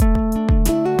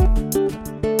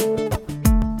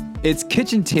It's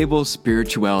Kitchen Table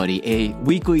Spirituality, a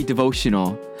weekly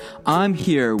devotional. I'm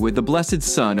here with the blessed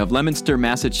son of Leominster,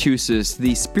 Massachusetts,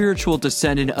 the spiritual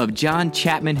descendant of John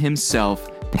Chapman himself,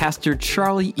 Pastor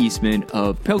Charlie Eastman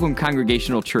of Pilgrim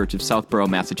Congregational Church of Southborough,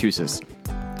 Massachusetts.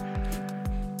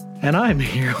 And I'm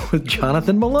here with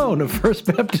Jonathan Malone of First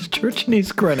Baptist Church in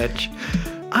East Greenwich.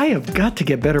 I have got to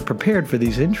get better prepared for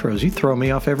these intros. You throw me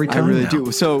off every time. I really now.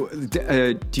 do. So,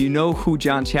 do you know who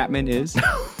John Chapman is?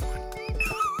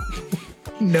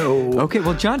 No. Okay,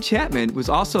 well, John Chapman was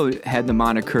also had the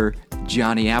moniker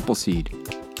Johnny Appleseed.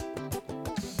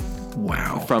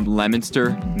 Wow. From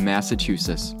Leominster,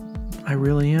 Massachusetts. I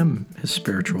really am his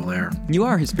spiritual heir. You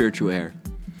are his spiritual heir.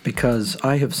 Because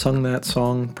I have sung that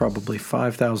song probably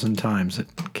 5,000 times at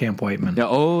Camp Whiteman.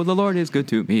 Oh, the Lord is good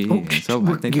to me. Oh, So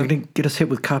you're going to get us hit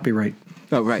with copyright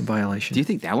violation. Do you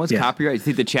think that one's copyright? Do you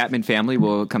think the Chapman family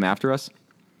will come after us?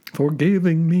 For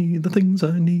giving me the things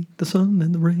I need, the sun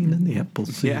and the rain and the apple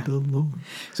seed, the Lord.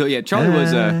 So, Charlie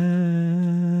was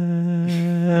And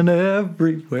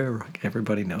everywhere.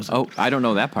 Everybody knows it. Oh, I don't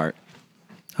know that part.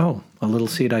 Oh, a little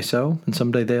seed I sow, and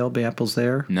someday there'll be apples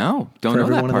there. No, don't know that part.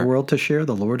 For everyone in the world to share,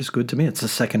 the Lord is good to me. It's the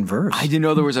second verse. I didn't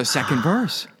know there was a second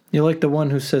verse. You're like the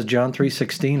one who says John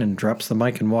 3:16 and drops the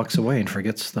mic and walks away and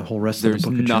forgets the whole rest of the book of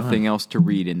John. There's nothing else to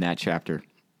read in that chapter.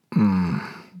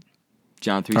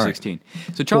 John 3:16. Right.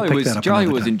 So Charlie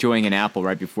was enjoying an apple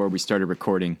right before we started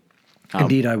recording.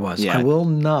 Indeed, I was. Yeah. I will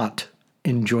not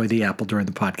enjoy the apple during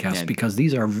the podcast because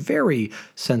these are very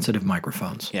sensitive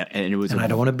microphones. Yeah, and I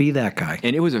don't want to be that guy.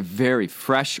 And it was a very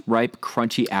fresh, ripe,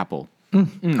 crunchy apple.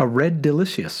 A red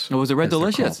delicious. It was a red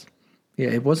delicious. Yeah,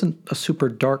 it wasn't a super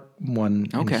dark one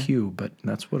in hue, but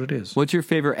that's what it is. What's your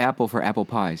favorite apple for apple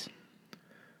pies?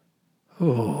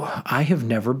 Oh, I have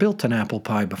never built an apple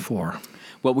pie before.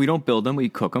 Well, we don't build them. We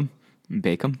cook them and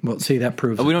bake them. Well, see, that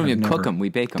proves we don't even cook them. We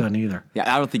bake them. Done either.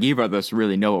 Yeah, I don't think either of us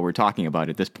really know what we're talking about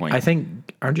at this point. I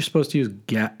think, aren't you supposed to use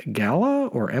Gala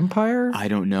or Empire? I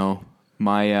don't know.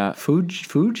 My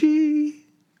Fuji?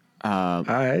 I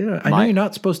know you're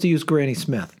not supposed to use Granny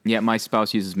Smith. Yeah, my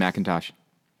spouse uses Macintosh.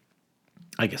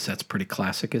 I guess that's pretty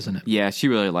classic, isn't it? Yeah, she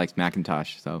really likes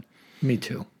Macintosh. So me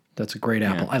too. That's a great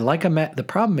apple. I like the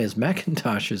problem is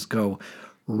Macintoshes go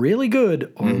really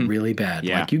good or really bad.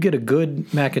 Yeah. Like you get a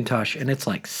good Macintosh and it's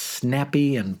like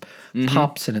snappy and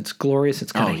pops and it's glorious.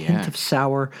 It's got a hint of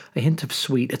sour, a hint of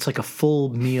sweet. It's like a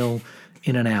full meal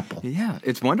in an apple. Yeah,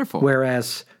 it's wonderful.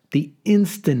 Whereas the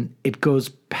instant it goes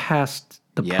past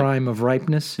the prime of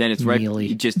ripeness, then it's mealy.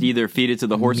 You just either feed it to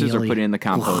the horses or put it in the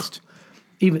compost.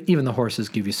 Even the horses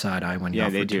give you side eye when you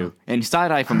offer they do. to. And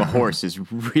side eye from a horse is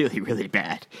really, really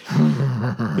bad.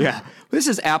 Yeah. This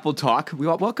is Apple Talk.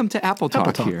 Welcome to Apple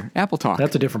Talk here. Apple Talk.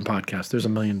 That's a different podcast. There's a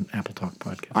million Apple Talk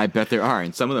podcasts. I bet there are,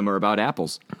 and some of them are about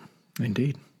apples.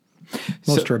 Indeed.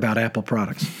 Most are about Apple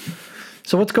products.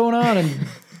 So what's going on in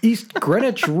East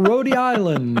Greenwich, Rhode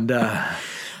Island?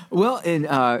 Well,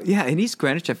 in East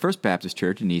Greenwich at First Baptist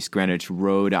Church in East Greenwich,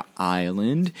 Rhode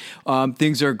Island,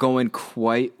 things are going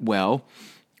quite well.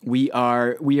 We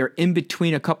are in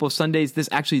between a couple of Sundays. This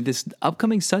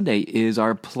upcoming Sunday is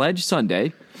our Pledge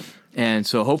Sunday, and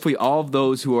so hopefully all of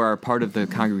those who are part of the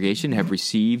congregation have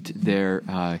received their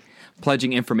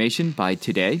pledging information by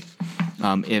today.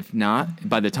 If not,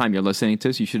 by the time you're listening to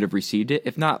this, you should have received it.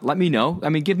 If not, let me know. I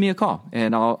mean, give me a call,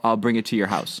 and I'll bring it to your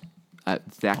house.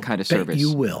 That kind of service.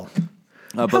 You will.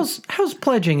 How's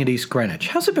pledging at East Greenwich?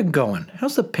 How's it been going?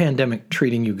 How's the pandemic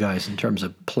treating you guys in terms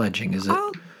of pledging? Is it?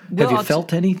 Have you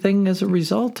felt anything as a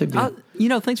result?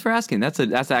 Thanks for asking.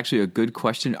 That's actually a good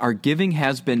question. Our giving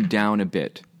has been down a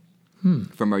bit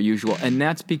from our usual, and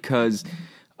that's because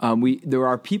there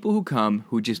are people who come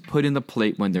who just put in the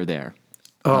plate when they're there.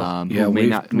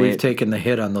 We've taken the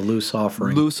hit on the loose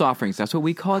offering. Loose offerings. That's what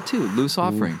we call it too. Loose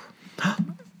offering.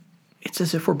 It's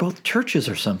as if we're both churches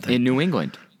or something. In New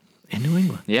England.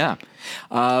 Yeah.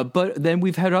 But then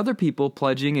we've had other people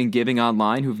pledging and giving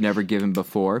online who've never given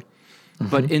before.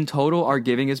 But in total, our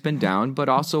giving has been down, but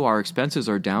also our expenses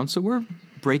are down, so we're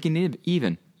breaking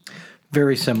even.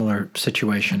 Very similar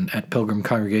situation at Pilgrim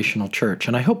Congregational Church.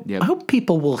 And I hope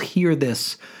people will hear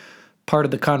this part of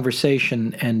the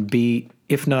conversation and be,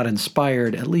 if not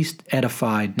inspired, at least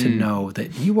edified to know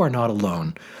that you are not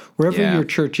alone. Wherever your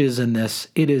church is in this,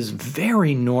 it is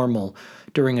very normal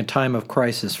during a time of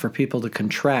crisis for people to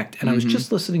contract. And I was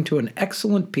just listening to an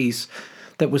excellent piece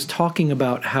that was talking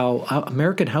about how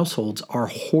American households are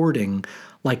hoarding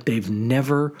like they've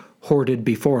never hoarded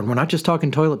before. And we're not just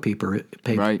talking toilet paper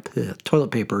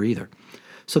either.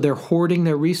 So they're hoarding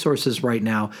their resources right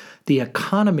now. The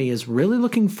economy is really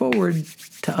looking forward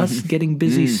to us getting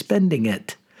busy spending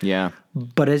it. Yeah.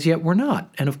 But as yet, we're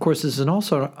not. And of course, this is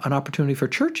also an opportunity for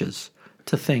churches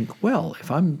to think, well,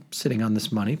 if I'm sitting on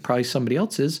this money, probably somebody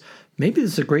else is. Maybe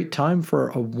this is a great time for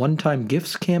a one-time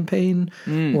gifts campaign,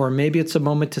 or maybe it's a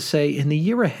moment to say, in the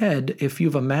year ahead, if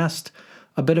you've amassed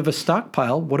a bit of a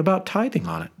stockpile, what about tithing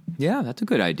on it? Yeah, that's a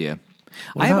good idea.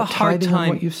 What I have a about hard tithing on time.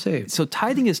 what you've saved? So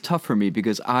tithing is tough for me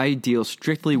because I deal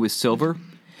strictly with silver,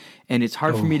 and it's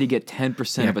hard for me to get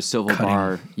 10% of a silver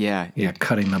bar. Yeah, Yeah,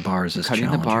 cutting the bars is cutting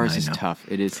the challenging, bars I is know. tough.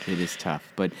 It is tough,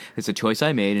 but it's a choice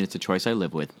I made, and it's a choice I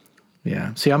live with.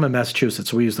 Yeah. See, I'm in Massachusetts,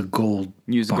 so we use the gold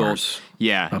Use the gold. bars.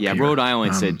 Yeah. up here. Rhode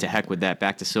Island said to heck with that,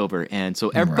 back to silver. And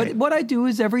so, but Right. what I do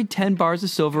is every 10 bars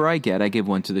of silver I get, I give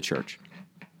one to the church.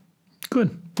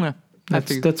 Good. Yeah,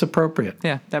 That's appropriate.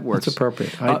 yeah, that works. That's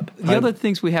appropriate. The other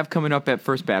things we have coming up at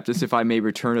First Baptist, if I may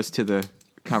return us to the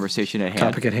conversation at hand.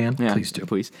 Topic at hand? Yeah, Please do.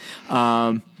 Please.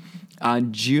 On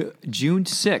June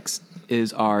 6th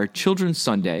is our Children's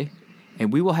Sunday,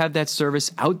 and we will have that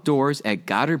service outdoors at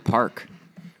Goddard Park,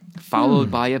 followed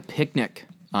by a picnic.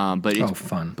 But it's,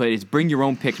 fun. But it's bring your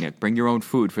own picnic. Bring your own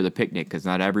food for the picnic because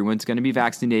not everyone's going to be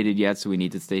vaccinated yet, so we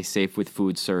need to stay safe with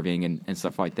food serving and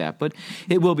stuff like that. But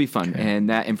it will be fun, and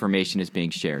that information is being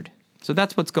shared. So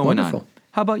that's what's going on. Wonderful.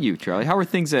 How about you, Charlie? How are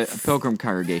things at Pilgrim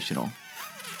Congregational?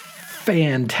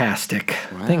 Fantastic.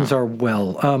 Things are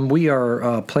well. We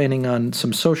are planning on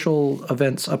some social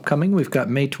events upcoming. We've got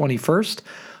May 21st.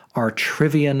 Our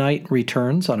trivia night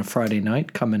returns on a Friday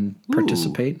night. Come and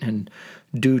participate and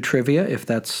do trivia if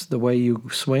that's the way you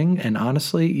swing. And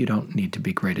honestly, you don't need to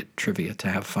be great at trivia to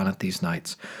have fun at these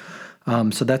nights.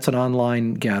 So that's an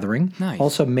online gathering. Nice.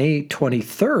 Also, May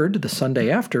 23rd, the Sunday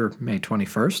after May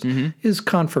 21st, is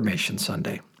Confirmation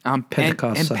Sunday.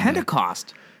 Pentecost and Sunday.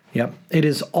 Pentecost. Yep. It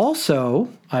is also,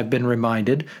 I've been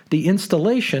reminded, the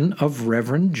installation of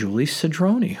Reverend Julie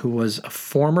Cedrone, who was a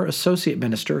former associate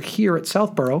minister here at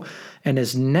Southborough and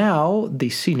is now the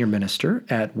senior minister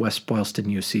at West Boylston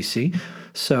UCC.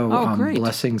 So great.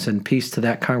 blessings and peace to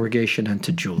that congregation and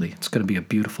to Julie. It's going to be a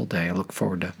beautiful day. I look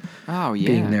forward to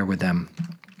being there with them.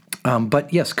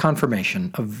 But yes,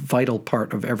 confirmation, a vital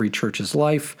part of every church's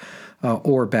life,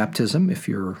 or baptism if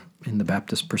you're in the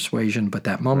Baptist persuasion. But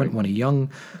that moment when a young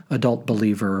adult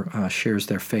believer shares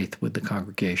their faith with the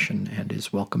congregation and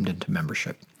is welcomed into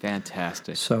membership.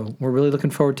 Fantastic. So we're really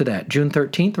looking forward to that. June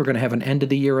 13th, we're going to have an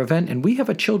end-of-the-year event, and we have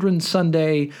a Children's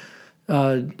Sunday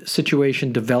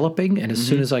situation developing, and as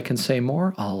soon as I can say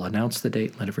more, I'll announce the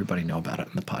date and let everybody know about it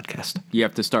in the podcast. You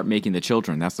have to start making the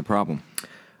children. That's the problem.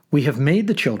 We have made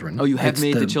the children. Oh, you have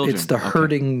made the children. It's the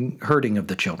herding of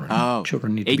the children. Oh,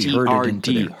 Children need to be herded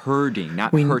into H-E-R-D, their... herding,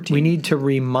 not We hurting. need to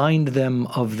remind them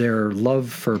of their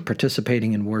love for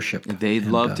participating in worship. They'd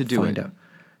love to do it.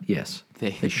 Yes,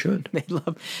 they should. They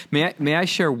love. May I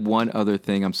share one other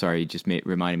thing? I'm sorry, you just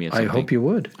reminded me of I something. hope you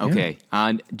would. Yeah. Okay,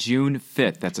 on June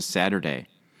 5th, that's a Saturday,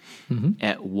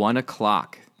 at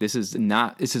 1:00. This is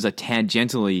a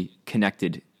tangentially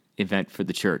connected event for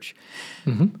the church.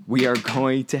 We are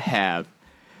going to have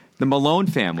the Malone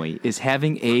family is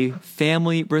having a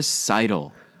family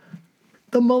recital.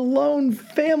 The Malone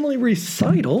family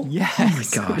recital? Yes.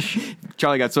 Oh my gosh.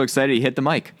 Charlie got so excited he hit the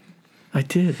mic. I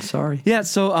did. Sorry. Yeah,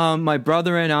 so my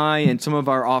brother and I and some of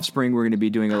our offspring, we're going to be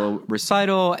doing a little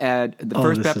recital at the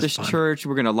First this is Baptist fun. Church.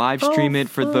 We're going to live stream it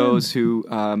for fun. those who,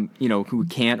 who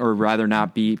can't or rather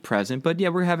not be present. But yeah,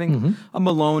 we're having a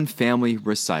Malone family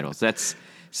recital. So that's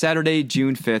Saturday,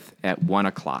 June 5th at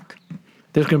 1:00.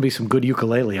 There's going to be some good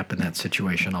ukulele up in that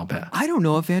situation, I'll bet. I don't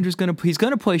know if Andrew's he's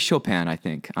going to play Chopin, I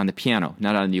think, on the piano,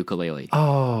 not on the ukulele.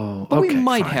 Oh, But okay, we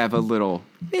might fine. have a little,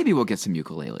 maybe we'll get some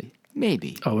ukulele.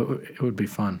 Maybe. Oh, it would be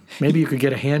fun. Maybe you could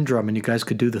get a hand drum and you guys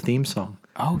could do the theme song.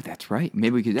 Oh, that's right.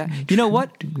 Maybe we could. You know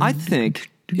what? I think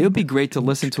it would be great to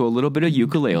listen to a little bit of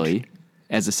ukulele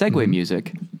as a segue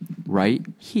music right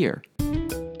here.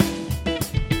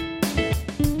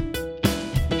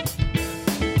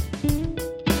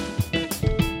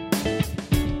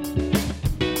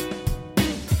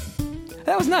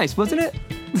 That was nice, wasn't it?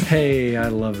 Hey, I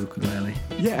love ukulele.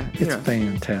 Yeah, It's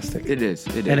fantastic. It is.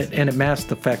 It And is. it masked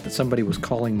the fact that somebody was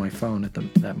calling my phone at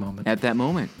that moment. At that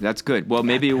moment, that's good. Well,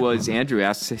 maybe it was Andrew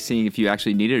seeing if you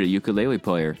actually needed a ukulele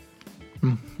player.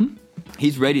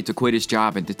 He's ready to quit his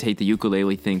job and to take the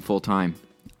ukulele thing full time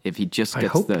if he just I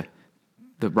gets hope- the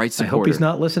right I supporter. hope he's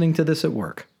not listening to this at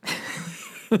work.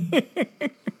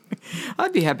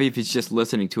 I'd be happy if he's just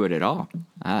listening to it at all.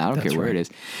 I don't That's care where right. it is.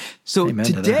 So Amen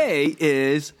to that. today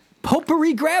is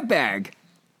Potpourri Grab Bag.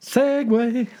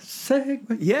 Segway.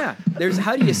 Yeah.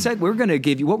 How do you set? We're going to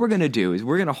give you, what we're going to do is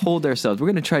we're going to hold ourselves. We're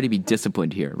going to try to be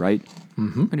disciplined here, right? We're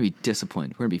going to be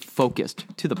disciplined. We're going to be focused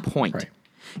to the point. Right.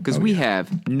 because we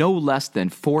have no less than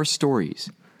 4 stories,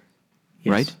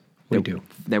 Yes, right? We do.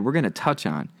 That we're going to touch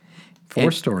on.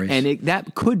 4 stories. And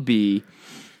that could be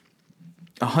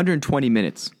 120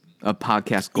 minutes of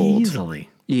podcast gold.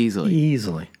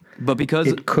 Easily. But because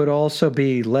it could also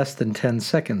be less than 10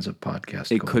 seconds of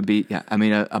podcast it gold. could be, yeah. I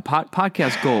mean, a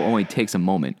podcast goal only takes a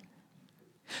moment.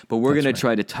 But we're going to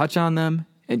try to touch on them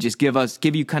and just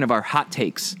give you kind of our hot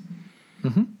takes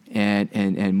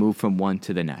and move from one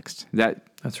to the next.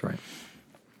 That's right.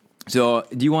 So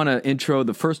do you want to intro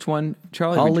the first one,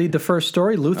 Charlie? I'll lead the first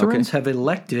story. Lutherans have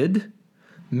elected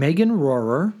Megan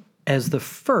Rohrer as the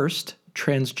first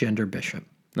transgender bishop.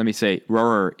 Let me say,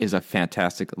 Rohrer is a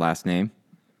fantastic last name.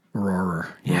 Rohrer.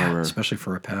 Yeah, Rohrer. especially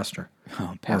for a pastor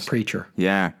or pastor. preacher.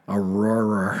 Yeah. A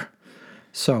Rohrer.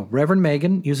 So Reverend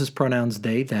Megan uses pronouns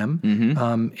they, them,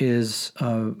 is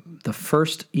the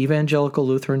first evangelical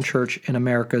Lutheran church in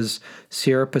America's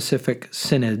Sierra Pacific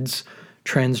Synod's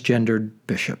transgendered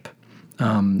bishop.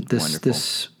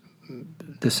 This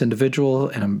individual,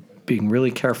 and I'm being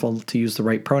really careful to use the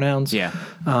right pronouns. Yeah.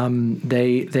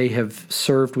 They have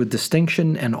served with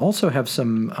distinction and also have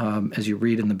some, as you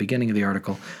read in the beginning of the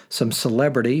article, some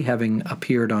celebrity, having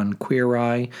appeared on Queer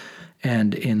Eye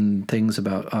and in things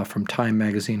about from Time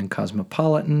Magazine and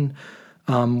Cosmopolitan,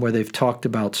 where they've talked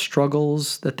about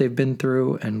struggles that they've been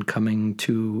through and coming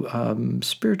to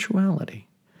spirituality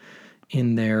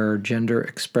in their gender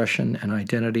expression and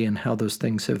identity and how those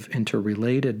things have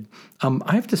interrelated.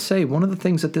 I have to say, one of the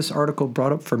things that this article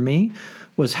brought up for me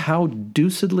was how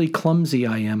deucedly clumsy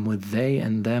I am with they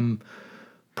and them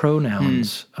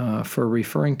pronouns for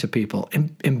referring to people.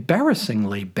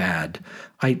 Embarrassingly bad.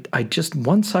 I just,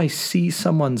 once I see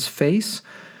someone's face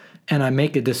and I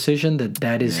make a decision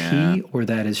that is he or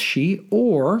that is she,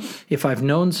 or if I've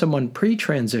known someone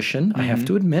pre-transition, I have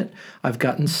to admit I've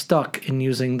gotten stuck in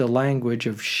using the language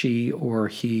of she or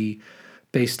he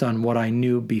based on what I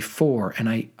knew before. And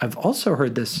I've also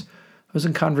heard this. I was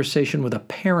in conversation with a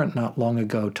parent not long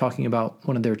ago talking about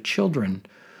one of their children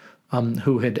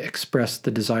who had expressed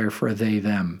the desire for a they,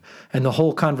 them. And the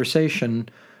whole conversation,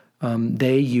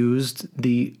 they used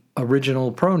the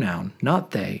original pronoun,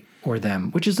 not they or them,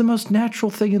 which is the most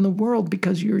natural thing in the world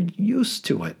because you're used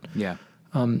to it. Yeah.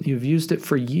 You've used it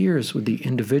for years with the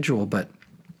individual, but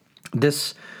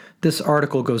this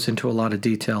article goes into a lot of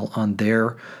detail on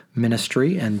their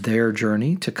ministry and their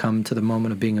journey to come to the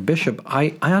moment of being a bishop.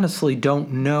 I honestly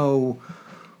don't know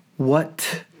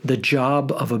what the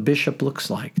job of a bishop looks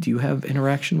like. Do you have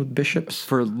interaction with bishops?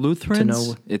 For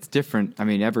Lutherans, it's different. I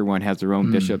mean, everyone has their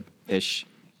own bishop-ish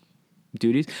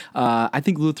duties. I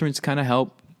think Lutherans kind of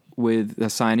help with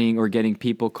assigning or getting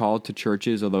people called to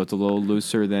churches, although it's a little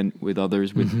looser than with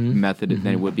others with than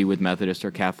it would be with Methodists or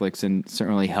Catholics, and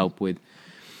certainly help with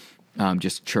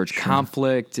just church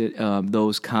conflict,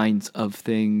 those kinds of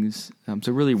things.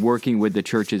 So really working with the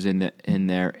churches in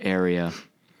their area.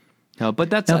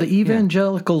 But that's now the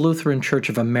Evangelical Lutheran Church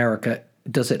of America.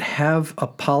 Does it have a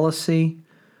policy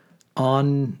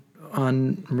on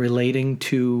relating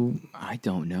to, I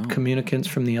don't know, communicants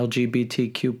from the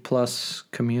LGBTQ plus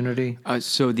community?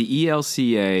 So the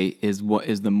ELCA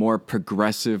is the more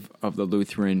progressive of the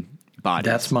Lutheran bodies.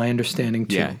 That's my understanding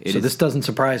too. Yeah, so this doesn't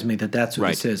surprise me that that's what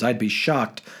this is. I'd be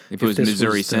shocked if it was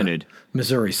Missouri Synod.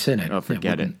 Missouri Synod. Oh,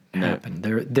 forget it. Happen.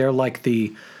 They're like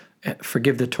the,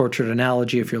 forgive the tortured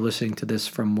analogy if you're listening to this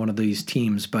from one of these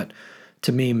teams, but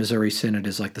to me, Missouri Synod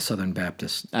is like the Southern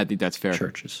Baptist. I think that's fair.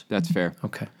 Churches. That's fair.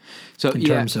 Okay. So in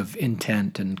terms of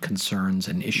intent and concerns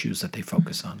and issues that they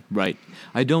focus on. Right.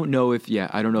 I don't know if the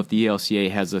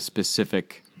ELCA has a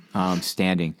specific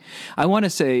standing. I want to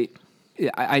say,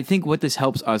 I think what this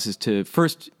helps us is to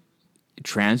first,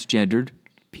 transgendered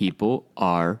people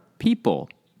are people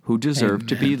who deserve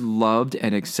to be loved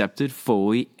and accepted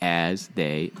fully as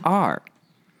they are.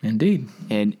 Indeed.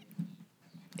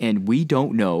 And we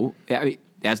don't know,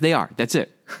 as they are. That's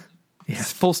it. Yeah.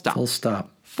 Full stop. Full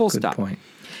stop. Full Good stop. point.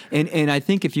 And I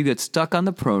think if you get stuck on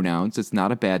the pronouns, it's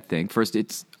not a bad thing. First,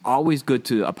 it's always good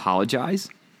to apologize,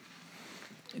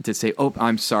 to say, "Oh,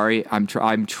 I'm sorry. I'm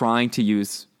trying to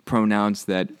use pronouns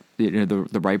that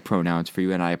the right pronouns for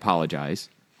you, and I apologize."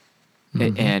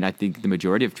 And I think the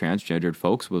majority of transgendered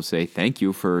folks will say, "Thank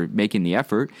you for making the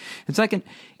effort." And second,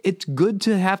 it's good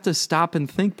to have to stop and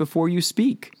think before you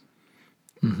speak.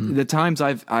 The times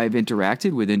I've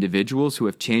interacted with individuals who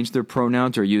have changed their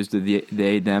pronouns or used the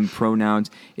they, them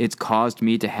pronouns, it's caused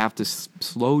me to have to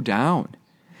slow down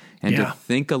and to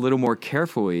think a little more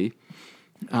carefully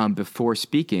before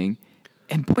speaking.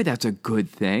 And boy, that's a good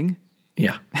thing.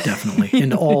 Yeah, definitely.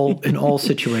 In all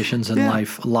situations in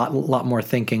life, a lot more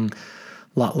thinking,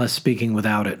 lot less speaking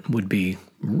without it would be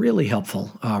really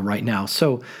helpful right now.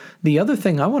 So the other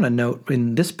thing I want to note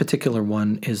in this particular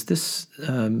one is this: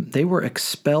 they were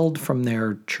expelled from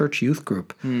their church youth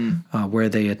group where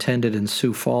they attended in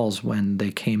Sioux Falls when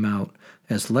they came out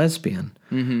as lesbian.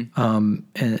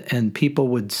 And people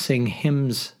would sing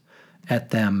hymns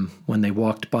at them when they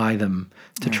walked by them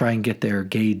to try and get their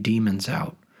gay demons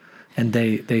out. And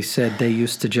they said they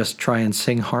used to just try and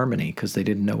sing harmony because they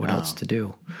didn't know what else to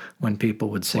do when people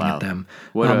would sing at them.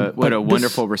 What a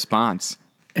wonderful response.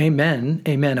 Amen.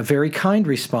 Amen. A very kind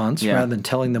response rather than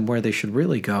telling them where they should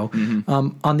really go.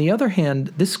 On the other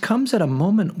hand, this comes at a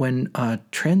moment when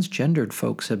transgendered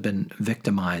folks have been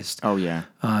victimized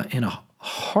in a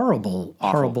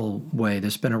horrible way.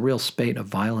 There's been a real spate of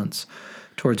violence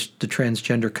towards the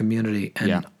transgender community,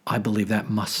 and I believe that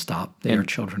must stop. They are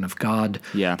children of God.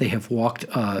 They have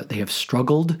they have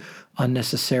struggled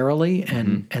unnecessarily,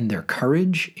 and their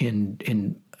courage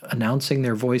in announcing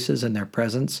their voices and their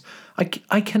presence.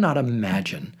 I cannot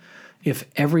imagine if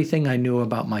everything I knew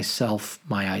about myself,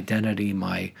 my identity,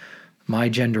 my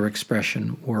gender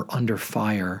expression were under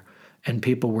fire, and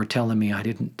people were telling me I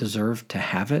didn't deserve to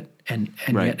have it, and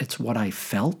yet it's what I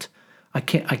felt. I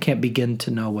can't begin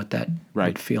to know what that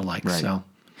would feel like. So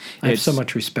I have so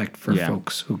much respect for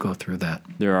folks who go through that.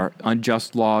 There are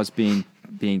unjust laws being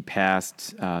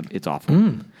passed. It's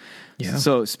awful.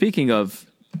 So speaking of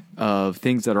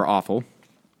things that are awful,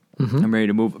 I'm ready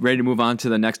to move on to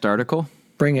the next article.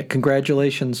 Bring it.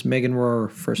 Congratulations, Megan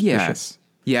Rohrer, first bishop.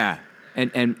 Yeah.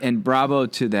 And bravo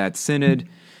to that synod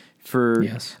for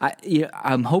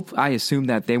I assume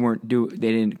that they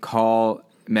didn't call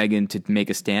Megan to make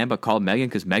a stand, but called Megan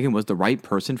because Megan was the right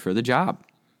person for the job.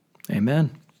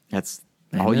 Amen. That's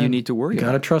all you need to worry about. You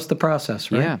got to trust the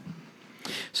process, right? Yeah.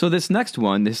 So this next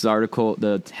one, this article,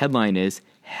 the headline is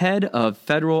Head of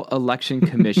Federal Election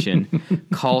Commission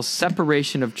calls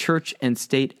separation of church and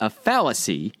state a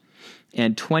fallacy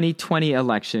and 2020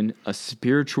 election a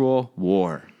spiritual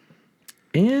war.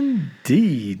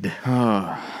 Indeed.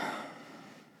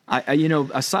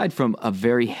 Aside from a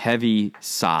very heavy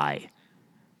sigh,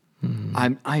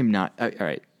 I'm not, all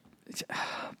right,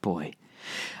 boy,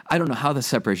 I don't know how the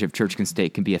separation of church and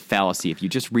state can be a fallacy if you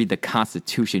just read the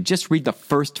Constitution. Just read the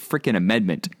first freaking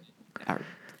amendment.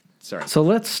 Sorry. So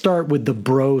let's start with the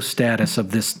bro status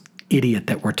of this idiot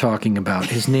that we're talking about.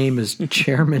 His name is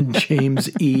Chairman James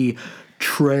E.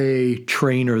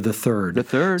 Traynor III. The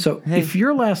third. So if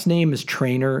your last name is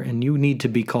Traynor and you need to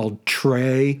be called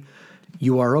Trey,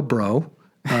 you are a bro.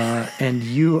 And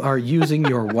you are using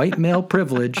your white male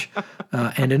privilege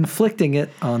and inflicting it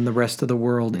on the rest of the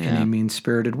world in a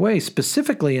mean-spirited way,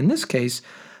 specifically in this case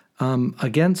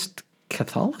against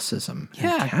Catholicism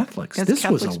and Catholics. This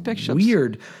was a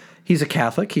weird. He's a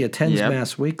Catholic. He attends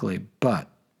Mass weekly, but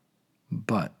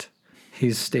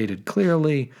he's stated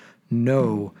clearly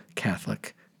no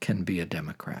Catholic can be a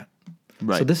Democrat.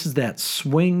 Right. So this is that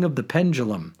swing of the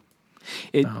pendulum.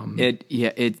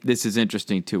 This is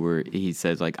interesting too, where he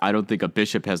says, like, I don't think a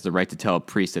bishop has the right to tell a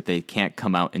priest that they can't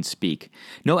come out and speak.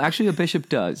 No, actually, a bishop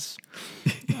does.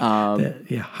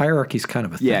 Hierarchy's kind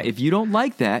of a thing. Yeah, if you don't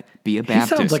like that, be a Baptist.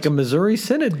 He sounds like a Missouri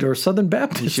Synod or Southern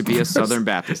Baptist. He should be a Southern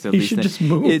Baptist. At he least should just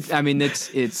move.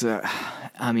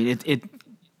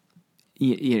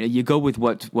 You go with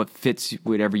what fits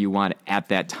whatever you want at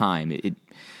that time.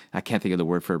 I can't think of the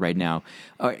word for it right now.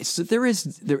 All right, so there is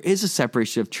a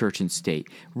separation of church and state.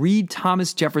 Read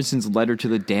Thomas Jefferson's letter to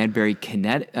the Danbury,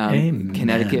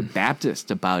 Connecticut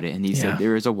Baptist about it, and he said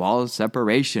there is a wall of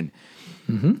separation.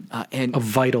 And a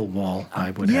vital wall,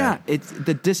 I would add. Yeah, it's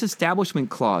the Disestablishment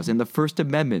Clause in the First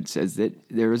Amendment says that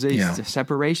there is a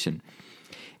separation.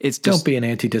 It's just, don't be an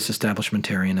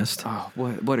anti-disestablishmentarianist. Oh,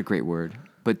 what a great word.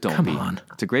 But don't Come be. on.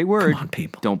 It's a great word. Come on,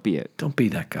 people. Don't be it. Don't be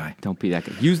that guy. Don't be that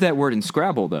guy. Use that word in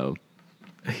Scrabble, though.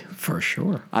 For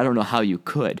sure. I don't know how you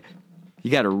could. You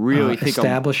got to really think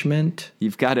establishment.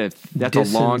 You've got to. That's a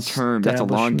long term. That's a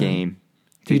long game.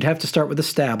 You'd have to start with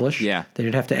establish. Yeah. Then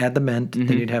you'd have to add the ment.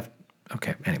 Then you'd have.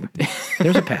 Okay. Anyway,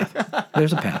 there's a path.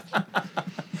 There's a path.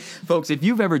 Folks, if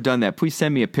you've ever done that, please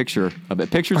send me a picture of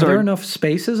it. Pictures are there enough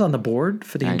spaces on the board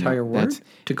for the entire word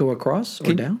to go across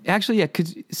or down? Actually, yeah.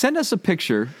 Send us a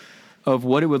picture of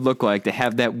what it would look like to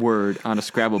have that word on a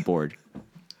Scrabble board.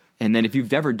 And then if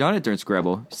you've ever done it during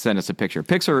Scrabble, send us a picture.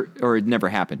 Pics or it never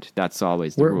happened. That's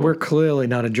always the rule. We're clearly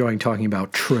not enjoying talking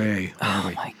about Trey.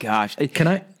 Oh my gosh! Can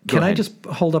I just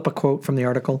hold up a quote from the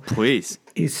article? Please.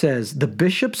 He says, the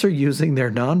bishops are using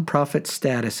their nonprofit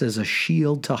status as a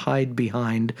shield to hide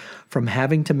behind from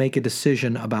having to make a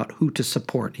decision about who to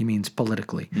support, he means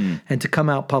politically, and to come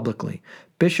out publicly.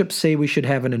 Bishops say we should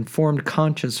have an informed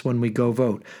conscience when we go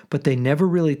vote, but they never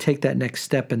really take that next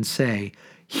step and say,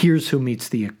 here's who meets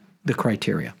the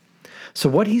criteria. So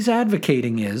what he's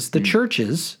advocating is the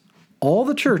churches, all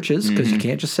the churches, because you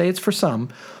can't just say it's for some,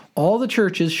 all the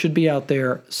churches should be out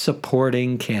there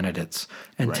supporting candidates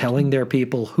and telling their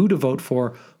people who to vote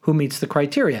for, who meets the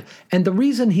criteria. And the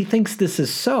reason he thinks this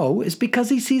is so is because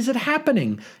he sees it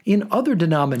happening in other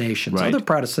denominations, other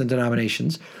Protestant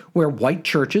denominations, where white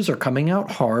churches are coming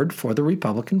out hard for the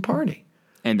Republican Party.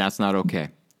 And that's not okay.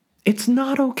 It's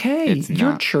not okay. It's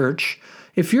your not. church,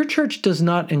 if your church does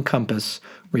not encompass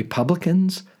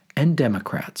Republicans and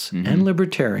Democrats and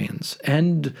Libertarians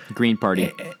and Green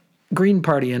Party. Green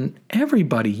Party and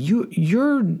everybody,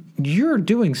 you're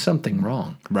doing something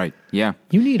wrong. Right. Yeah.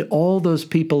 You need all those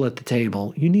people at the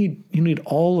table. You need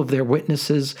all of their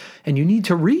witnesses, and you need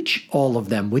to reach all of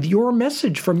them with your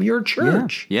message from your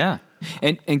church. Yeah.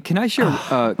 And can I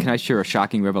share a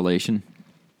shocking revelation?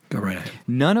 Go right ahead.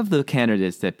 None of the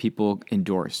candidates that people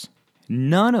endorse,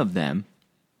 none of them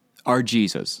are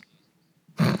Jesus.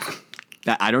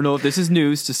 I don't know if this is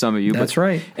news to some of you. That's but,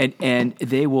 right. And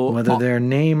they will... Whether their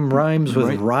name rhymes with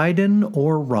Ryden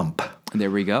or Rump.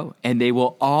 There we go. And they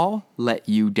will all let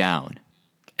you down.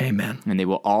 Amen. And they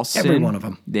will all sin. Every one of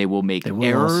them. They will make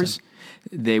errors.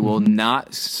 They will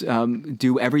not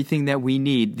do everything that we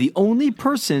need. The only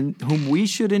person whom we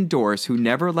should endorse who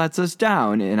never lets us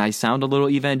down, and I sound a little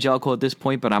evangelical at this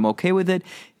point, but I'm okay with it,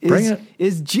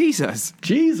 is Jesus.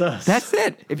 Jesus. That's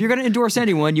it. If you're going to endorse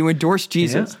anyone, you endorse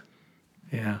Jesus.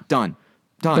 Yeah. Done.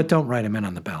 But don't write him in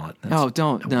on the ballot.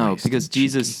 Don't. No, because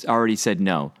Jesus already said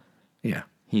no. Yeah.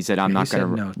 He said, I'm not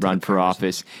going to run for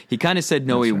office. He kind of said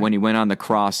no when he went on the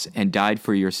cross and died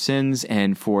for your sins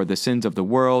and for the sins of the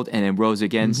world and then rose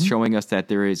again, showing us that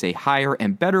there is a higher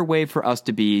and better way for us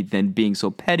to be than being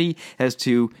so petty as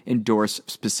to endorse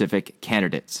specific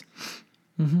candidates.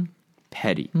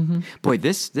 Petty. Boy,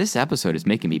 this episode is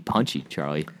making me punchy,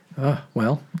 Charlie.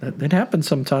 Well, it happens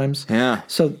sometimes. Yeah.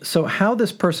 So how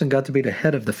this person got to be the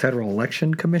head of the Federal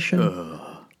Election Commission,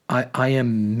 I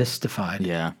am mystified.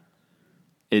 Yeah.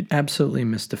 Absolutely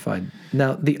mystified.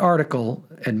 Now, the article,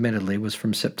 admittedly, was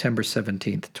from September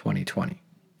 17th, 2020.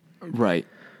 Right.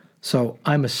 So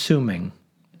I'm assuming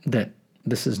that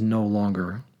this is no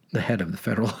longer the head of the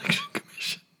Federal Election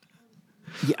Commission.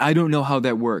 Yeah, I don't know how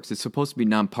that works. It's supposed to be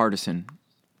nonpartisan,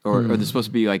 or there's supposed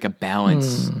to be like a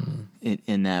balance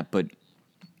in that. But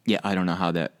yeah, I don't know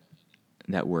how that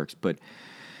works. But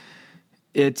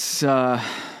it's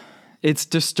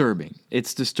disturbing.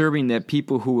 It's disturbing that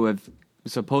people who have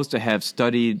supposed to have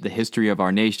studied the history of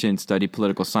our nation, studied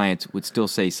political science, would still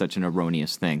say such an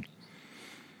erroneous thing.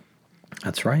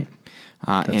 That's right.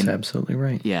 That's absolutely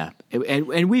right. Yeah.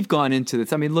 And we've gone into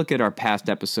this. I mean, look at our past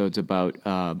episodes about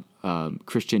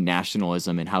Christian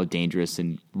nationalism and how dangerous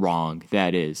and wrong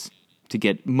that is, to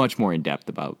get much more in depth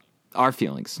about our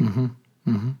feelings.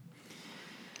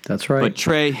 That's right. But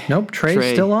Trey... Nope,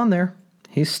 Trey's still on there.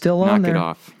 He's still on there.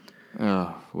 Knock it off.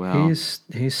 Oh, well.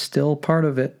 He's still part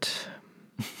of it.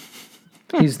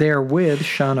 He's there with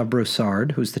Shauna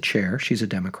Broussard, who's the chair. She's a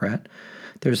Democrat.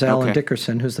 There's Alan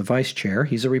Dickerson, who's the vice chair.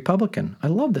 He's a Republican. I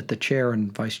love that the chair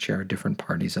and vice chair are different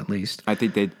parties, at least. I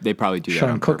think they probably do that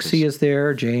Sean on Cooksey purpose. is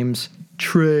there. James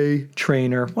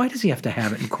Trainer. Why does he have to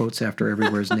have it in quotes after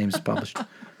everywhere his name's published?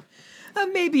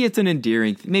 Maybe it's an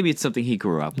endearing... Maybe it's something he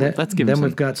grew up with. Let's give him Then some,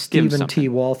 we've got Stephen T.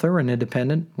 Walther, an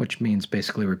independent, which means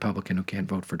basically Republican who can't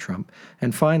vote for Trump.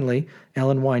 And finally,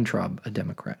 Ellen Weintraub, a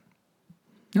Democrat.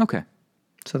 Okay.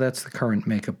 So that's the current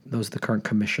makeup. Those are the current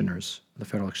commissioners of the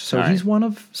federal election. So he's one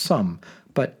of some,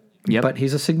 but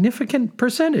he's a significant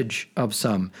percentage of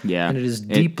some. Yeah. And it is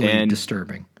deeply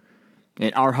disturbing.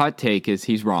 And our hot take is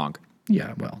he's wrong.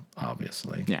 Yeah, well,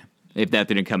 obviously. Yeah. If that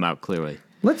didn't come out clearly.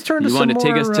 Let's turn to some more... You want to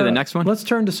take us to the next one? Let's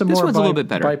turn to some this more one's a little bit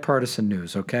better. bipartisan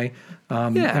news, okay?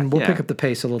 And we'll pick up the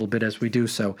pace a little bit as we do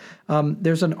so.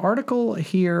 There's an article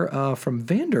here from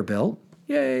Vanderbilt.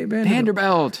 Yay,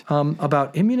 Vanderbilt.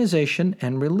 About immunization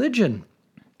and religion.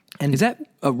 And is that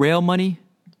a rail money?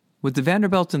 Was the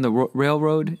Vanderbilt in the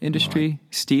railroad industry?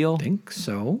 Steel? I think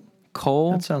so.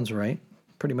 Coal? That sounds right.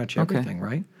 Pretty much everything,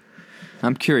 right?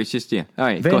 I'm curious. All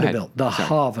right, Vanderbilt, go ahead. the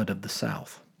Harvard of the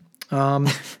South.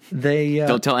 They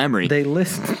don't tell Emory. They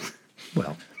list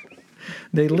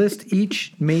They list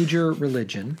each major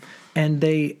religion, and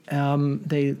they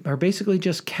are basically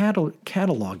just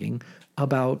cataloging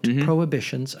about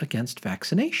prohibitions against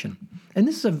vaccination. And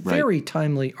this is a very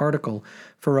timely article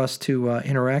for us to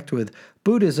interact with.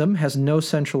 Buddhism has no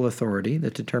central authority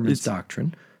that determines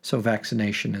doctrine, so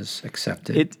vaccination is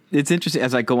accepted. It's interesting.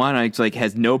 As I go on, it's like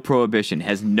has no prohibition,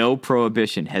 has no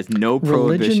prohibition, has no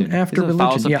prohibition. Religion after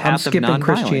religion. Yeah, I'm skipping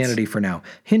Christianity for now.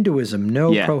 Hinduism,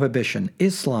 no prohibition.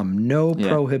 Islam, no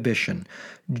prohibition.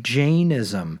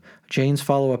 Jainism. Jains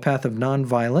follow a path of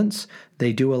nonviolence.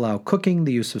 They do allow cooking,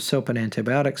 the use of soap and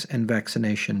antibiotics, and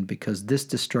vaccination because this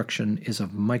destruction is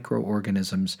of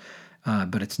microorganisms,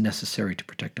 but it's necessary to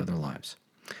protect other lives.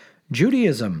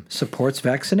 Judaism supports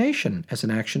vaccination as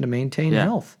an action to maintain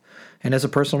health and as a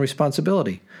personal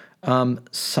responsibility.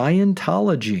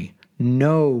 Scientology,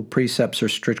 no precepts or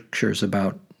strictures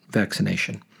about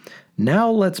vaccination.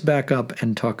 Now let's back up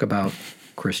and talk about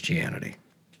Christianity.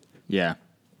 Yeah.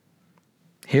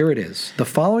 Here it is. The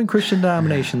following Christian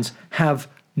denominations have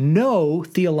no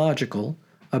theological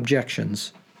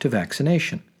objections to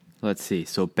vaccination. Let's see.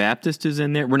 So Baptist is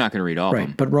in there. We're not going to read all of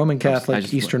them. But Roman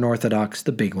Catholic, Eastern Orthodox,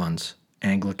 the big ones.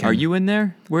 Anglican. Are you in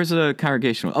there? Where's the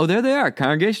Congregational? Oh, there they are.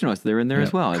 Congregationalists. They're in there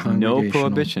as well. No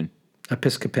prohibition.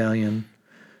 Episcopalian,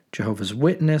 Jehovah's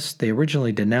Witness. They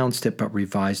originally denounced it but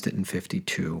revised it in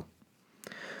 1952.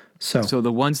 So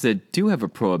the ones that do have a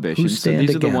prohibition, so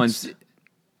these are the ones...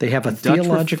 They have a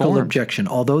theological objection,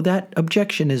 although that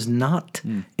objection is not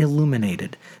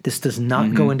illuminated. This does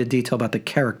not go into detail about the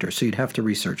character, so you'd have to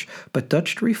research. But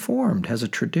Dutch Reformed has a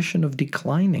tradition of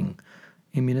declining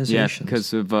immunizations. Yeah,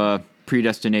 because of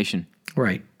predestination.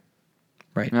 Right.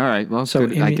 All right. Well, so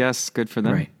good, I guess good for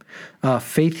them. Right.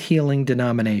 Faith-healing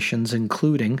denominations,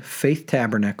 including Faith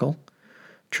Tabernacle,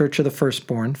 Church of the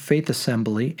Firstborn, Faith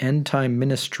Assembly, End Time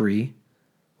Ministry,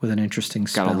 with an interesting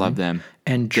spelling. Gotta love them.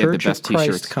 And Church of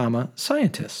Christ,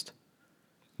 Scientist.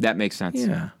 That makes sense.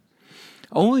 Yeah.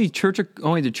 Only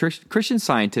the Christian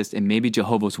Scientists and maybe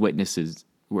Jehovah's Witnesses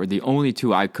were the only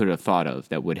two I could have thought of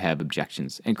that would have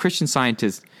objections. And Christian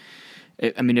Scientists,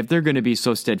 I mean, if they're going to be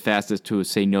so steadfast as to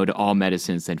say no to all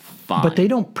medicines, then fine. But they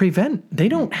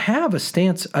don't have a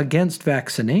stance against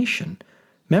vaccination.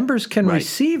 Members can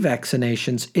receive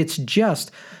vaccinations. It's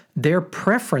just their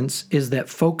preference is that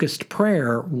focused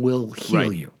prayer will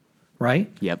heal you, right?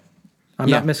 Yep. I'm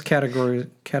not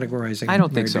categorizing. I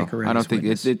don't think so. I don't think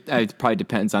it probably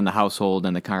depends on the household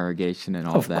and the congregation and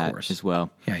all of that as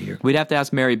well. Yeah, we'd have to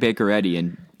ask Mary Baker Eddy,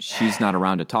 and she's not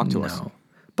around to talk to us.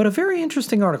 But a very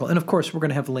interesting article, and of course, we're going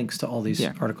to have links to all these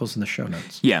articles in the show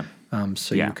notes. Yeah.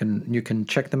 So you can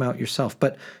check them out yourself.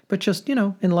 But just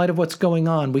in light of what's going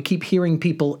on, we keep hearing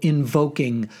people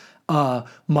invoking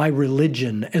my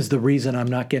religion as the reason I'm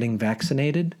not getting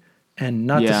vaccinated. And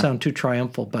not to sound too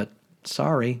triumphal, but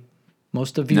sorry,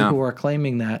 most of you who are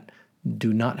claiming that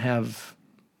do not have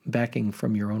backing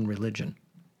from your own religion.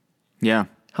 Yeah.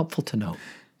 Helpful to know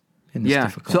in this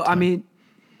difficult time. I mean,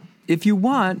 if you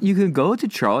want, you can go to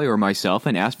Charlie or myself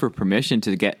and ask for permission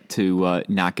to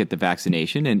not get the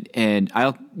vaccination, and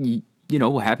I'll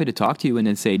we're happy to talk to you and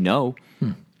then say no.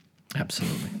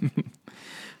 Absolutely.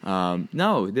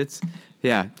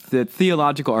 The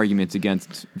theological arguments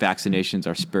against vaccinations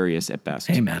are spurious at best.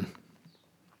 Amen.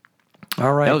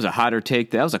 All right. That was a hotter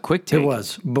take. That was a quick take. It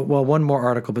was. But one more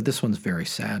article, but this one's very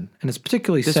sad. And it's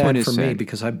particularly sad for me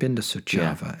because I've been to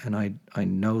Suceava and I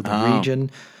know the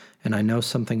region and I know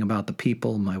something about the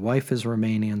people. My wife is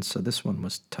Romanian, so this one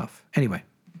was tough. Anyway.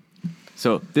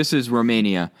 So this is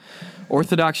Romania.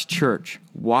 Orthodox Church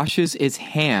washes its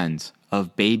hands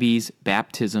of baby's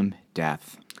baptism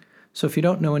death. So if you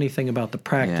don't know anything about the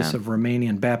practice of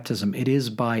Romanian baptism, it is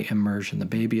by immersion. The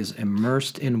baby is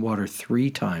immersed in water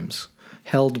 3 times,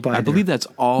 held by I believe that's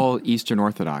all Eastern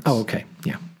Orthodox. Oh, okay.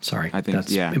 Yeah. Sorry. I think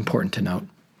that's important to note.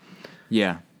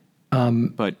 Yeah.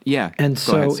 But yeah. And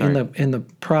so in the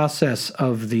process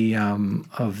of the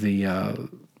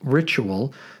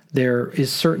ritual, there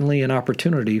is certainly an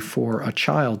opportunity for a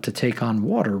child to take on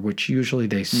water, which usually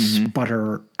they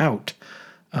sputter out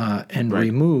and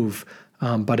remove.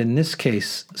 But in this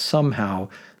case, somehow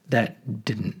that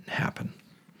didn't happen.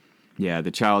 Yeah,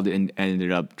 the child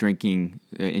ended up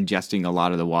ingesting a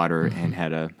lot of the water and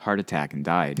had a heart attack and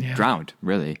died, drowned,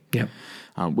 really. Yep.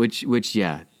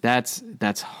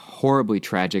 That's horribly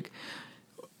tragic.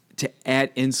 To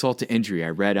add insult to injury, I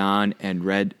read I don't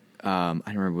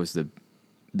remember, it was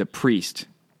the priest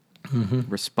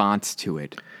response to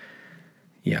it.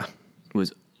 Yeah. It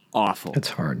was awful. It's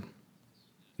hard.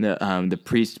 The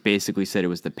priest basically said it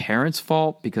was the parents'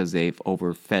 fault because they've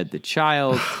overfed the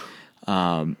child.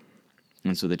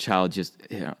 And so the child just,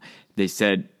 they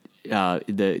said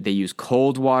they use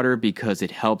cold water because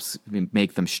it helps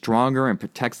make them stronger and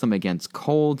protects them against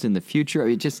colds in the future. I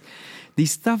mean, just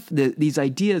these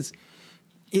ideas.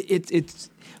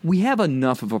 We have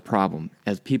enough of a problem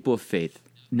as people of faith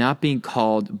not being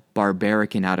called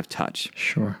barbaric and out of touch.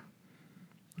 Sure.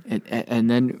 And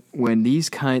then when this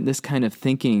kind of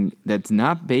thinking that's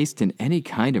not based in any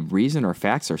kind of reason or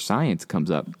facts or science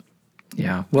comes up.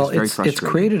 Yeah. Well, it's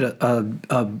created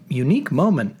a unique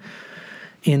moment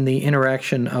in the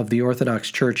interaction of the Orthodox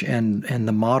Church and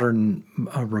the modern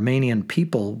Romanian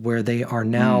people, where they are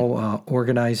now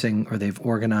organizing, or they've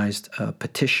organized a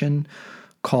petition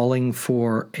calling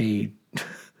for a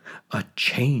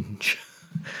change.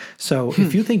 So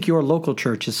if you think your local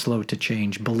church is slow to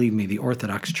change, believe me, the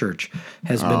Orthodox Church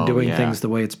has been doing things the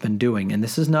way it's been doing. And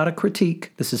this is not a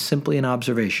critique. This is simply an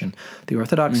observation. The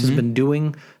Orthodox has been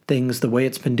doing things the way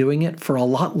it's been doing it for a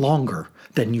lot longer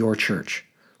than your church.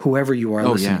 Whoever you are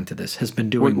listening to this has been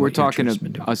doing we're talking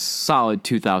a solid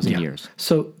 2,000 years.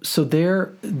 So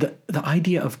the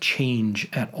idea of change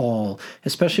at all,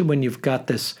 especially when you've got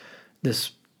this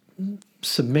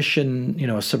submission,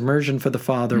 a submersion for the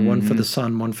Father, one for the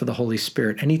Son, one for the Holy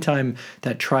Spirit. Anytime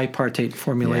that tripartite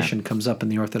formulation comes up in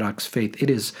the Orthodox faith, it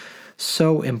is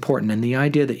so important. And the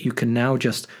idea that you can now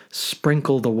just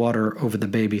sprinkle the water over the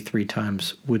baby 3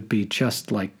 times would be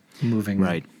just like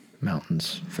moving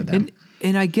mountains for them.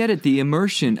 And I get it, the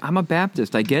immersion. I'm a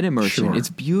Baptist. I get immersion. Sure. It's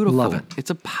beautiful. Love it. It's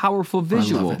a powerful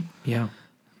visual. I love it. Yeah.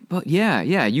 But yeah,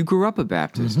 you grew up a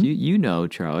Baptist. You know,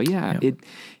 Charlie. Yeah.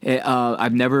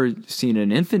 I've never seen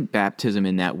an infant baptism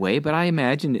in that way, but I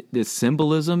imagine the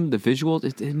symbolism, the visuals,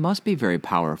 it must be very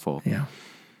powerful. Yeah.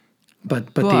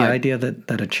 But the idea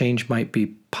that a change might be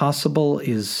possible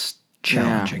is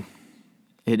challenging.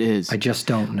 Yeah, it is. I just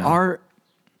don't know.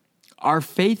 Our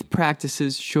faith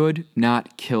practices should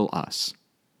not kill us.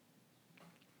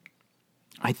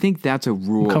 I think that's a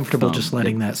rule. I'm comfortable just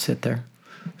letting that sit there.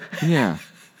 Yeah.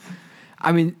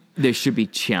 I mean, they should be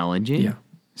challenging,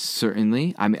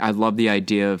 certainly. I mean, I love the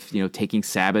idea of, taking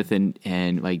Sabbath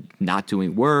and like not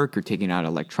doing work or taking out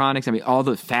electronics. I mean, all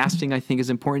the fasting I think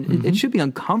is important. It should be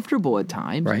uncomfortable at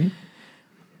times. Right.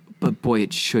 But boy,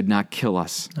 it should not kill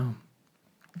us. No.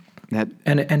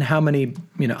 And how many,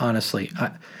 honestly,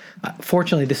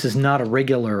 fortunately, this is not a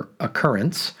regular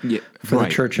occurrence for the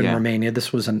church in Romania.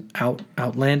 This was an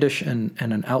outlandish and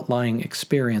an outlying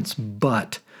experience,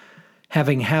 but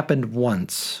having happened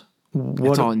once,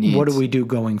 what do we do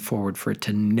going forward for it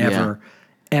to never,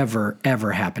 ever,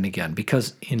 ever happen again?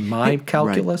 Because in my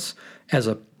calculus, as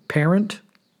a parent,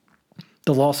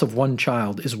 the loss of one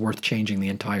child is worth changing the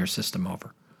entire system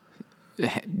over.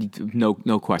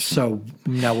 No question. So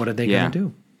now what are they going to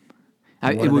do?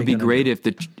 It would be great if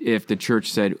the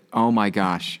church said, "Oh my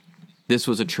gosh, this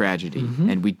was a tragedy,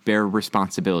 and we bear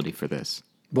responsibility for this."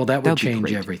 Well, that would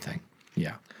change everything.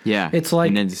 Yeah. Yeah. It's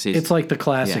like the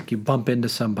classic. You bump into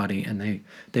somebody and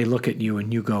they look at you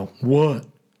and you go, "What?"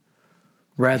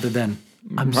 Rather than,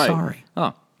 "I'm sorry.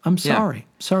 Oh, I'm sorry.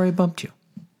 Sorry I bumped you."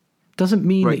 Doesn't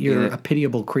mean that you're a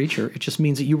pitiable creature. It just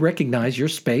means that you recognize your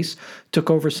space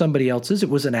took over somebody else's. It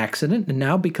was an accident, and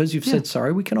now because you've said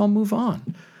sorry, we can all move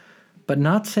on. But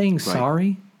not saying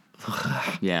sorry.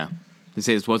 Yeah. They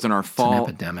say this wasn't our fault. It's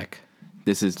an epidemic.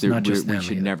 This is we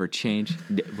should never change.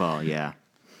 Well, yeah.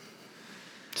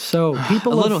 So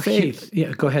people of faith.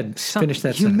 Go ahead. Finish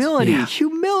that humility. sentence.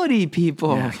 Humility,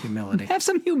 people. Yeah, humility. Have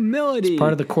some humility. It's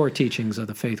part of the core teachings of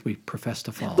the faith we profess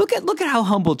to follow. Look at how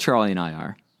humble Charlie and I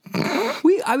are.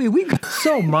 we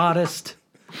so modest.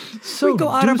 So we go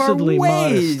out of our way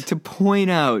modest to point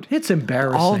out. It's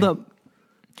embarrassing.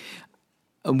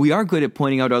 We are good at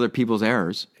pointing out other people's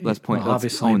errors.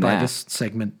 Obviously, by this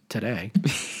segment today.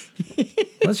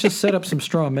 Let's just set up some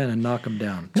straw men and knock them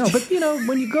down. No, but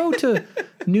when you go to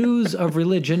news of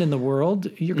religion in the world,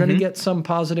 you're going to get some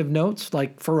positive notes.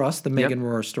 Like for us, the Megan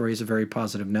Rohr story is a very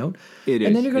positive note. It is.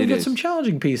 And then you're going to get some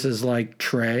challenging pieces like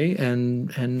Trey and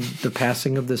the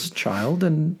passing of this child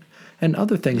and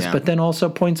other things. Yeah. But then also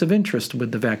points of interest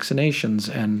with the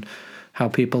vaccinations and how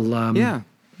people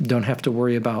don't have to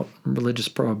worry about religious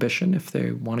prohibition if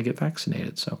they want to get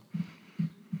vaccinated. So.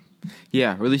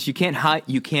 Yeah, or at least you can't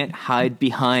hide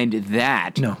behind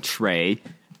that, Trey.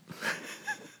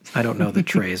 I don't know that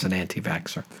Trey is an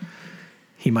anti-vaxxer.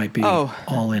 He might be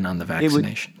all in on the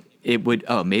vaccination.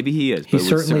 Maybe he is. He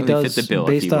certainly does. Fit the bill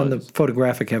based on the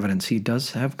photographic evidence, he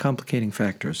does have complicating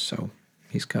factors, so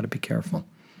he's got to be careful.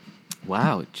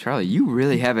 Wow, Charlie, you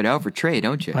really have it out for Trey,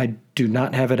 don't you? I do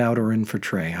not have it out or in for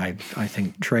Trey. I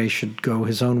think Trey should go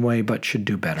his own way, but should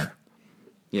do better.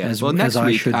 Yeah. Next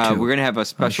week, we're going to have a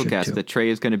special guest. That Trey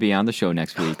is going to be on the show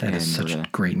next week. That is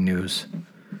such great news.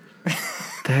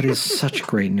 That is such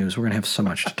great news. We're going to have so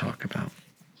much to talk about.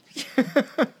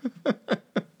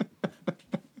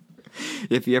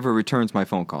 If he ever returns my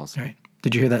phone calls. All right.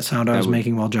 Did you hear that sound I was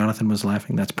making while Jonathan was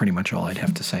laughing? That's pretty much all I'd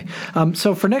have to say.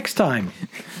 So for next time,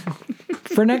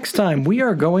 we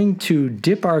are going to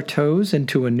dip our toes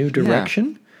into a new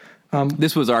direction.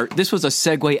 This was a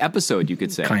segue episode, you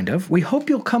could say. Kind of. We hope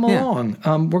you'll come along.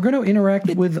 We're going to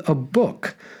interact with a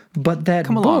book, but that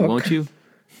Come book along, won't you?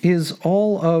 Is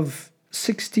all of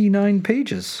 69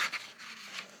 pages.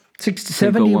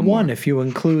 71 if you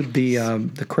include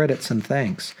the credits and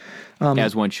thanks.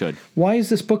 As one should. Why is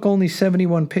this book only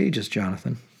 71 pages,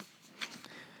 Jonathan?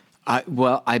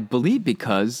 I believe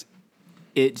because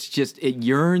it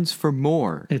yearns for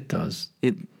more. It does.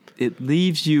 It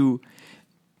leaves you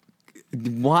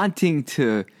wanting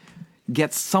to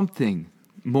get something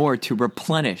more to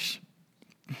replenish,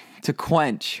 to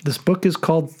quench. This book is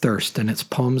called Thirst, and it's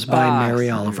poems by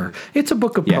Mary Oliver. It's a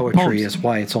book of poetry, is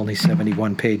why it's only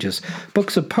 71 pages.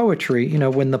 Books of poetry,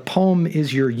 when the poem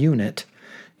is your unit,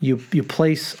 you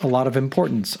place a lot of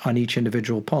importance on each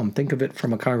individual poem. Think of it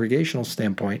from a congregational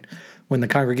standpoint. When the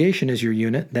congregation is your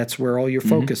unit, that's where all your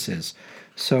focus is.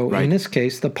 So in this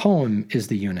case, the poem is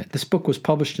the unit. This book was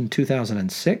published in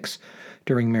 2006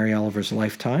 during Mary Oliver's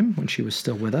lifetime when she was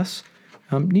still with us.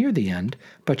 Near the end,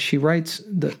 but she writes,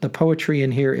 the poetry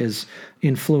in here is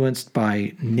influenced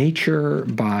by nature,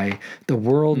 by the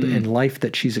world and life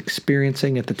that she's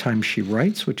experiencing at the time she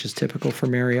writes, which is typical for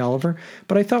Mary Oliver.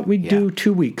 But I thought we'd do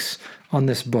 2 weeks on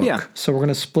this book, so we're going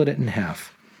to split it in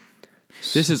half.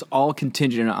 This is all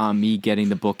contingent on me getting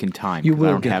the book in time. You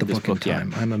will get the book in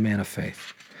time. I'm a man of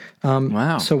faith.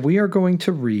 Wow. So we are going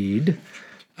to read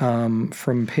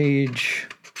from page...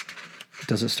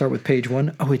 Does it start with page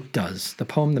 1? Oh, it does. The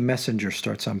poem The Messenger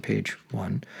starts on page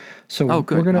 1. So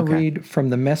we're going to read from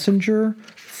The Messenger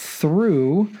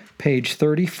through page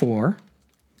 34,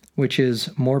 which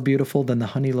is more beautiful than the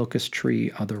honey locust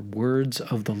tree are the words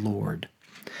of the Lord.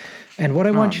 And what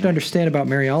I want you to understand about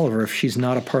Mary Oliver, if she's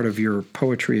not a part of your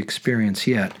poetry experience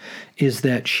yet, is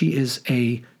that she is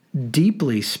a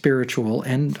deeply spiritual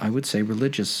and, I would say,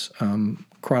 religious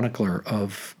chronicler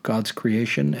of God's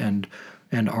creation and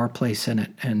our place in it.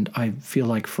 And I feel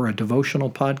like for a devotional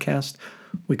podcast,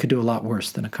 we could do a lot worse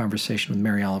than a conversation with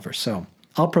Mary Oliver. So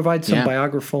I'll provide some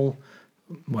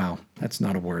wow, that's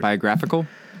not a word. Biographical?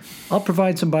 I'll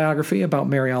provide some biography about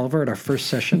Mary Oliver at our first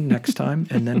session next time,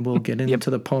 and then we'll get into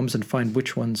the poems and find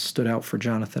which ones stood out for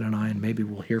Jonathan and I, and maybe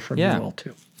we'll hear from you all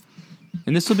too.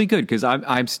 And this will be good because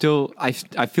I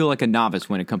feel like a novice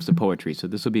when it comes to poetry, so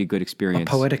this will be a good experience.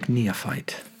 A poetic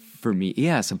neophyte. For me,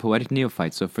 yes, a poetic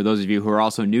neophyte. So for those of you who are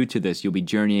also new to this, you'll be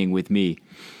journeying with me.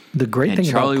 The great thing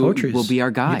Charlie about poetry will be our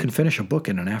guide. You can finish a book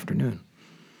in an afternoon.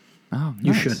 Oh, nice.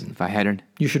 You shouldn't. If I hadn't.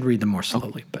 You should read them more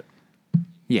slowly, but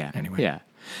anyway. Yeah.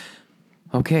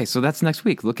 Okay, so that's next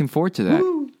week. Looking forward to that.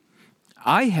 Woo!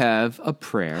 I have a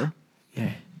prayer.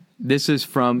 Yeah. This is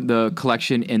from the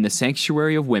collection In the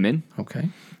Sanctuary of Women. Okay.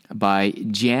 By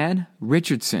Jan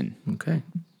Richardson. Okay.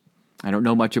 I don't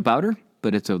know much about her,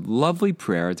 but it's a lovely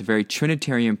prayer. It's a very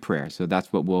Trinitarian prayer, so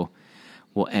that's what we'll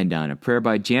end on. A prayer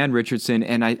by Jan Richardson,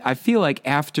 and I feel like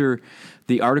after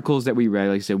the articles that we read,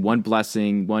 like I said, one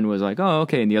blessing, one was like, oh,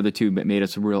 okay, and the other two made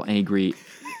us real angry.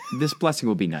 This blessing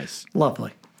will be nice.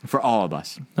 Lovely. For all of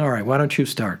us. All right, why don't you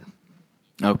start?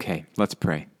 Okay, let's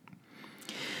pray.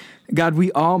 God,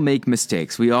 we all make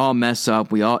mistakes. We all mess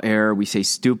up. We all err. We say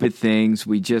stupid things.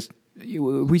 We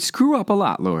screw up a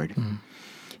lot, Lord. Mm.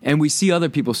 And we see other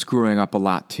people screwing up a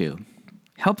lot too.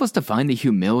 Help us to find the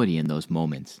humility in those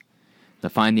moments, to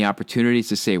find the opportunities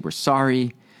to say we're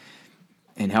sorry,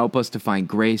 and help us to find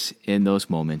grace in those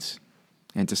moments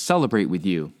and to celebrate with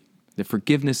you the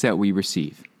forgiveness that we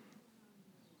receive.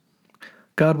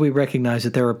 God, we recognize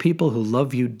that there are people who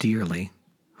love you dearly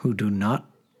who do not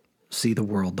see the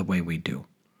world the way we do.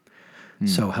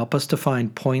 So help us to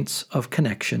find points of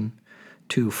connection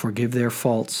to forgive their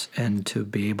faults and to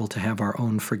be able to have our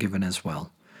own forgiven as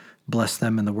well. Bless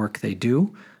them in the work they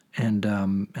do. And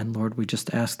Lord, we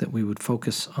just ask that we would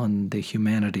focus on the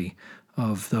humanity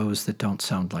of those that don't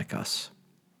sound like us.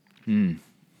 And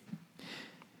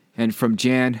from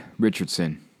Jan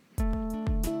Richardson,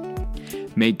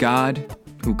 may God,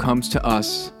 who comes to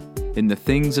us in the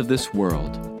things of this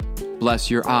world,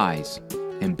 bless your eyes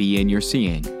and be in your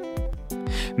seeing.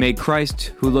 May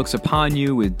Christ, who looks upon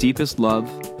you with deepest love,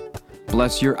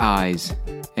 bless your eyes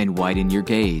and widen your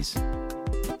gaze.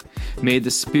 May the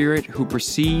Spirit who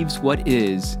perceives what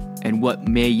is and what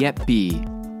may yet be,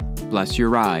 bless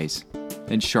your eyes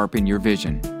and sharpen your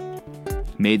vision.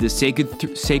 May the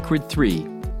sacred three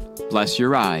bless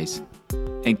your eyes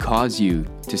and cause you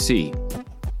to see.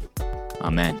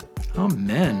 Amen.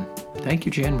 Amen. Thank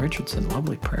you, Jan Richardson.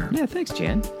 Lovely prayer. Yeah, thanks,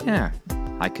 Jan. Yeah,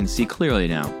 I can see clearly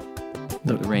now.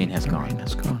 The rain has gone. The rain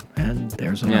has gone. And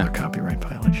there's another copyright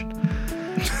violation.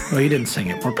 Well, you didn't sing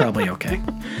it. We're probably okay.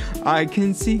 I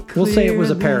can see clearly. We'll say it was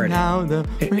a parody. Now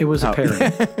it was a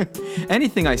parody.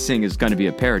 Anything I sing is going to be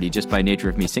a parody just by nature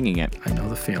of me singing it. I know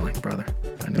the feeling, brother.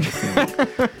 I know the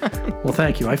feeling. Well,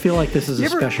 thank you. I feel like this is a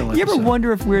special episode. You ever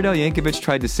wonder if Weird Al Yankovic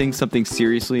tried to sing something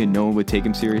seriously and no one would take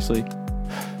him seriously?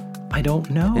 I don't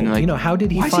know. Like, how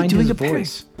did he find his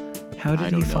voice? How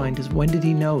did he find his... When did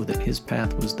he know that his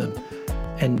path was the...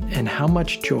 And how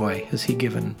much joy has he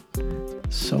given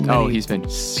so many people? Oh, he's been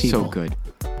so good.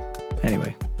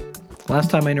 Anyway, last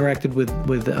time I interacted with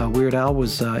Weird Al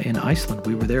was in Iceland.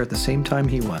 We were there at the same time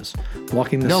he was,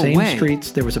 walking the same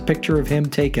streets. There was a picture of him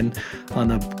taken on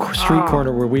the street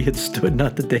corner where we had stood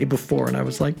not the day before, and I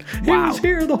was like, he was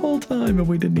here the whole time, and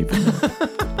we didn't even know.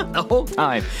 The whole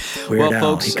time. Weird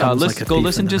Al, folks, let's go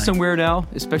listen to some Weird Al,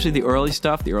 especially the early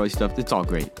stuff. The early stuff, it's all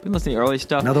great. But listen to the early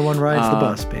stuff. Another one rides the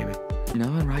bus, baby.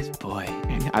 Another one rides, boy.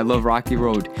 I love Rocky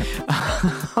Road.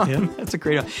 That's a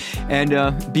great one.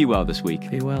 And be well this week.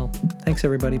 Be well. Thanks,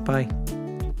 everybody. Bye.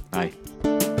 Bye.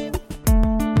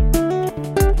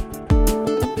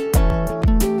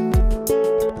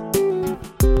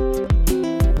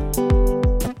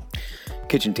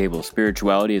 Kitchen Table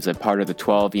Spirituality is a part of the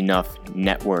 12 Enough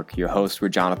Network. Your hosts were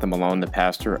Jonathan Malone, the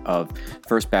pastor of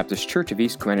First Baptist Church of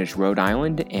East Greenwich, Rhode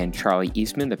Island, and Charlie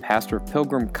Eastman, the pastor of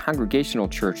Pilgrim Congregational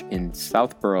Church in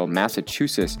Southborough,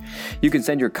 Massachusetts. You can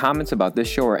send your comments about this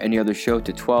show or any other show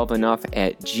to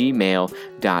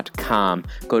 12enough@gmail.com.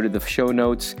 Go to the show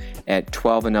notes at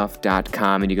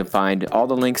 12enough.com, and you can find all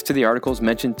the links to the articles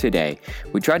mentioned today.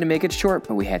 We tried to make it short,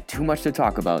 but we had too much to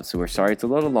talk about, so we're sorry it's a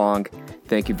little long.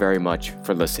 Thank you very much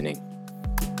for listening.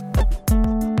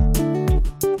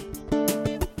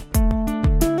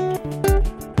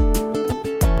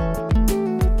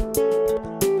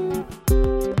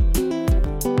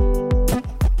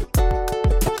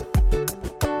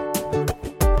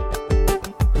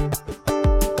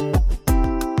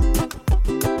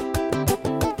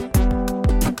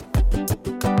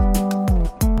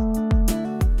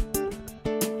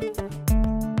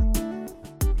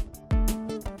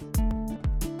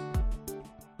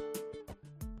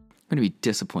 We're going to be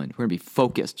disciplined. We're going to be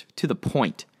focused, to the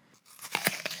point.